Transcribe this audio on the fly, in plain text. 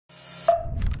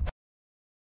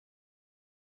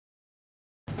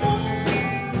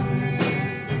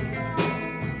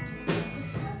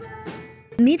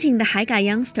Meeting the Haiga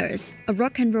youngsters, a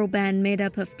rock and roll band made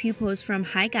up of pupils from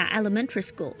Haiga Elementary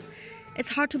School.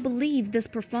 It's hard to believe this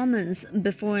performance,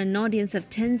 before an audience of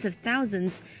tens of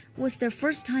thousands, was their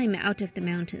first time out of the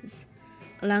mountains.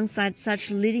 Alongside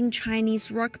such leading Chinese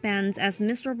rock bands as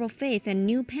Miserable Faith and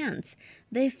New Pants,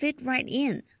 they fit right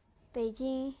in. I've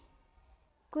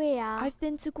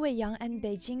been to Guizhou and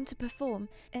Beijing to perform,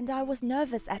 and I was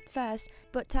nervous at first,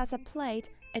 but as I played,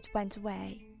 it went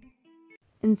away.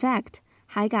 In fact,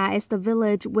 Haiga is the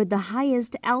village with the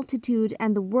highest altitude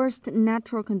and the worst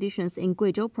natural conditions in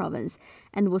Guizhou province,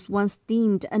 and was once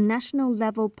deemed a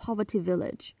national-level poverty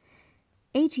village.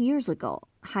 8 years ago,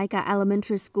 Haiga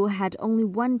Elementary School had only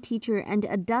one teacher and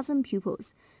a dozen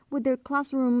pupils, with their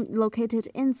classroom located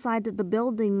inside the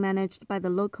building managed by the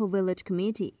local village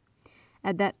committee.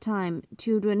 At that time,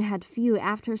 children had few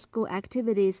after-school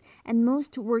activities and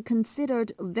most were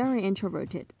considered very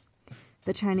introverted.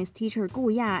 The Chinese teacher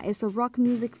Gu Ya is a rock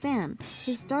music fan.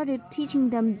 He started teaching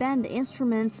them band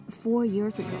instruments 4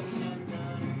 years ago.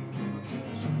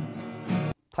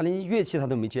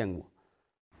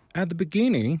 At the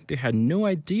beginning, they had no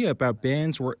idea about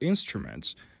bands or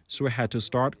instruments, so I had to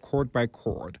start chord by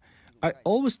chord. I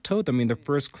always told them in the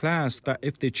first class that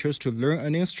if they chose to learn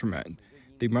an instrument,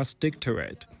 they must stick to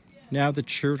it. Now the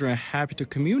children are happy to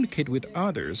communicate with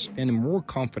others and more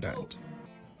confident.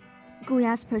 Gu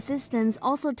Ya's persistence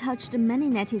also touched many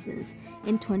netizens.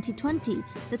 In 2020,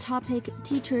 the topic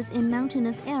 "Teachers in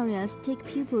Mountainous Areas Take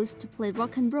Pupils to Play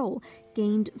Rock and Roll"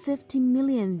 gained 50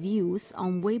 million views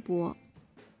on Weibo.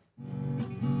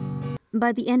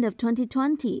 By the end of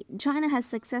 2020, China has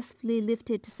successfully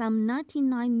lifted some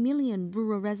 99 million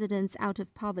rural residents out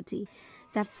of poverty.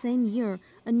 That same year,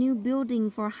 a new building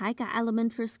for Haiga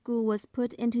Elementary School was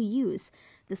put into use.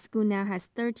 The school now has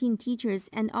 13 teachers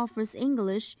and offers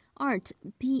English, art,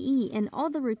 PE, and all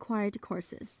the required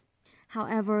courses.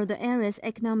 However, the area's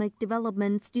economic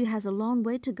development still has a long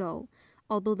way to go.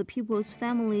 Although the pupils'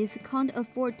 families can't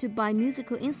afford to buy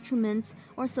musical instruments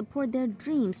or support their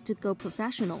dreams to go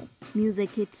professional,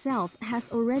 music itself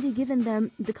has already given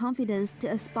them the confidence to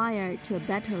aspire to a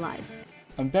better life.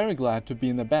 I'm very glad to be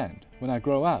in the band. When I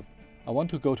grow up, I want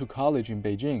to go to college in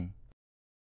Beijing.